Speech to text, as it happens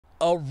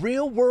A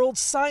real-world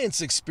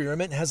science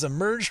experiment has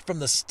emerged from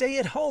the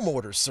stay-at-home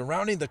orders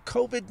surrounding the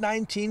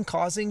COVID-19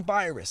 causing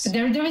virus.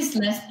 There is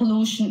less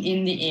pollution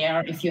in the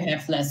air if you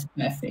have less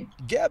traffic.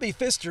 Gabby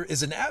Pfister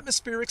is an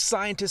atmospheric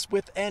scientist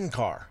with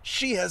NCAR.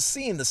 She has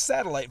seen the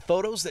satellite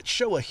photos that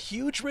show a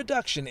huge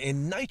reduction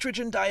in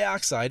nitrogen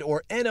dioxide,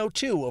 or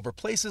NO2, over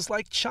places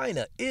like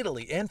China,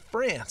 Italy, and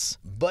France.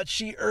 But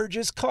she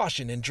urges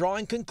caution in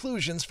drawing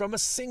conclusions from a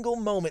single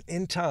moment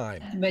in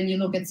time. When you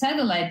look at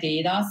satellite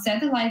data,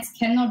 satellites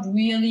cannot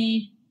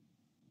really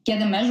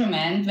get a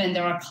measurement when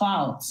there are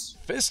clouds.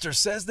 Pfister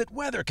says that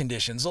weather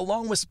conditions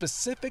along with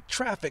specific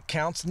traffic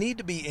counts need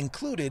to be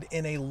included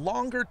in a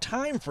longer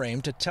time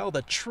frame to tell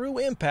the true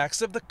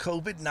impacts of the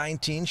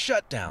COVID-19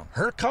 shutdown.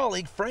 Her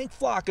colleague Frank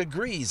Flock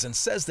agrees and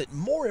says that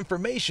more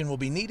information will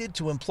be needed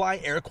to imply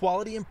air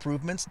quality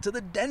improvements to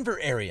the Denver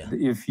area.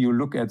 If you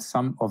look at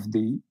some of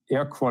the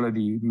air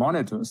quality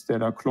monitors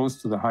that are close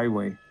to the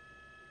highway,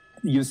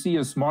 you see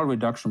a small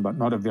reduction, but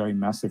not a very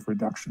massive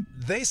reduction.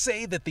 They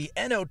say that the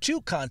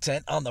NO2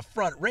 content on the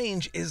Front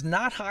Range is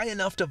not high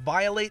enough to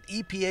violate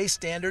EPA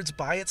standards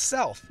by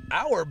itself.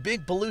 Our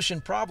big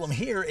pollution problem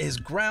here is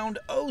ground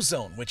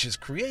ozone, which is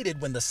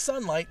created when the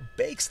sunlight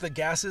bakes the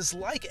gases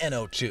like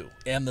NO2.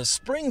 And the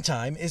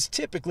springtime is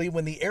typically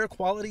when the air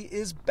quality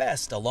is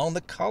best along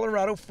the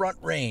Colorado Front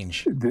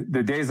Range.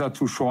 The days are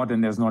too short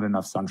and there's not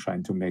enough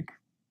sunshine to make,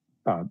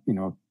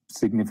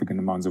 significant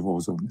amounts of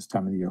ozone this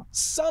time of the year.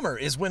 Summer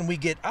is when we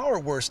get our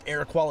worst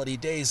air quality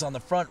days on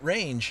the Front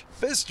Range.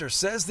 Pfister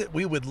says that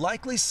we would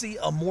likely see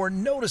a more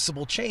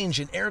noticeable change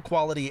in air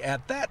quality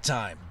at that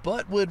time,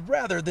 but would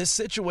rather this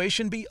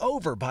situation be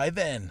over by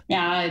then.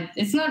 Yeah,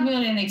 it's not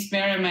really an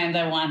experiment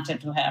I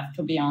wanted to have,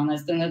 to be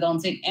honest, and I don't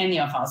think any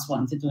of us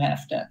wanted to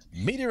have that.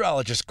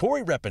 Meteorologist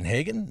Corey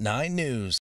Reppenhagen, 9 News.